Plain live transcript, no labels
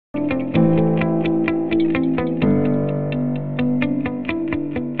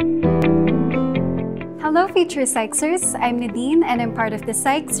future Sykesers, I'm Nadine and I'm part of the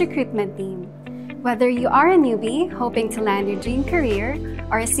Sykes recruitment team. Whether you are a newbie hoping to land your dream career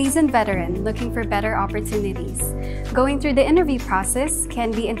or a seasoned veteran looking for better opportunities, going through the interview process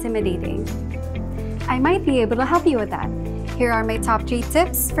can be intimidating. I might be able to help you with that. Here are my top 3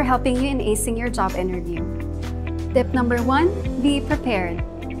 tips for helping you in acing your job interview. Tip number 1, be prepared.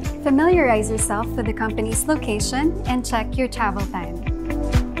 Familiarize yourself with the company's location and check your travel time.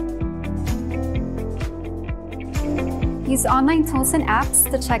 Use online tools and apps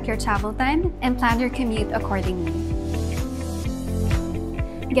to check your travel time and plan your commute accordingly.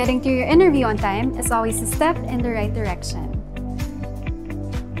 Getting through your interview on time is always a step in the right direction.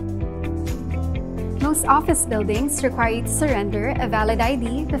 Most office buildings require you to surrender a valid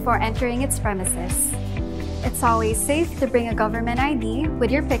ID before entering its premises. It's always safe to bring a government ID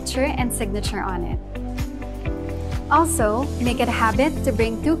with your picture and signature on it. Also, make it a habit to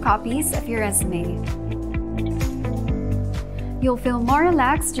bring 2 copies of your resume. You'll feel more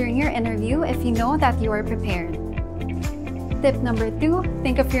relaxed during your interview if you know that you are prepared. Tip number 2,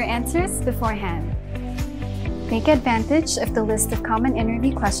 think of your answers beforehand. Take advantage of the list of common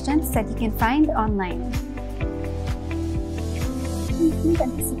interview questions that you can find online. If you can't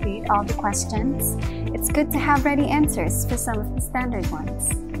anticipate all the questions, it's good to have ready answers for some of the standard ones.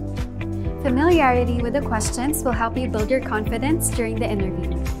 Familiarity with the questions will help you build your confidence during the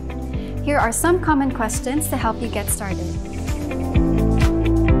interview. Here are some common questions to help you get started.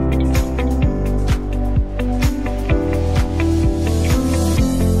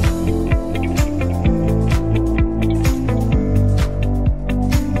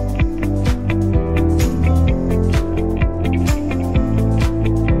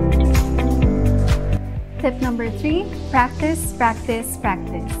 Tip number 3, practice, practice,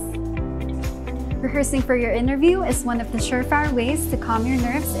 practice. Rehearsing for your interview is one of the surefire ways to calm your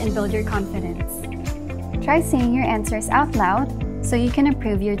nerves and build your confidence. Try saying your answers out loud so you can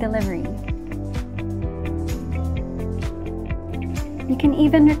improve your delivery. You can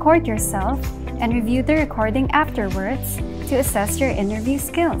even record yourself and review the recording afterwards to assess your interview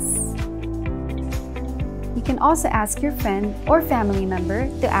skills. You can also ask your friend or family member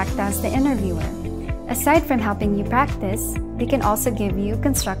to act as the interviewer. Aside from helping you practice, they can also give you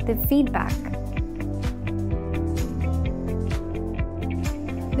constructive feedback.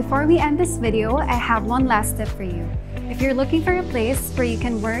 Before we end this video, I have one last tip for you. If you're looking for a place where you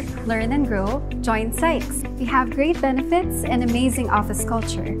can work, learn, and grow, join Sykes. We have great benefits and amazing office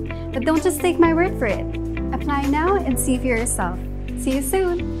culture. But don't just take my word for it. Apply now and see for yourself. See you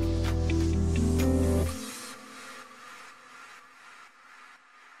soon!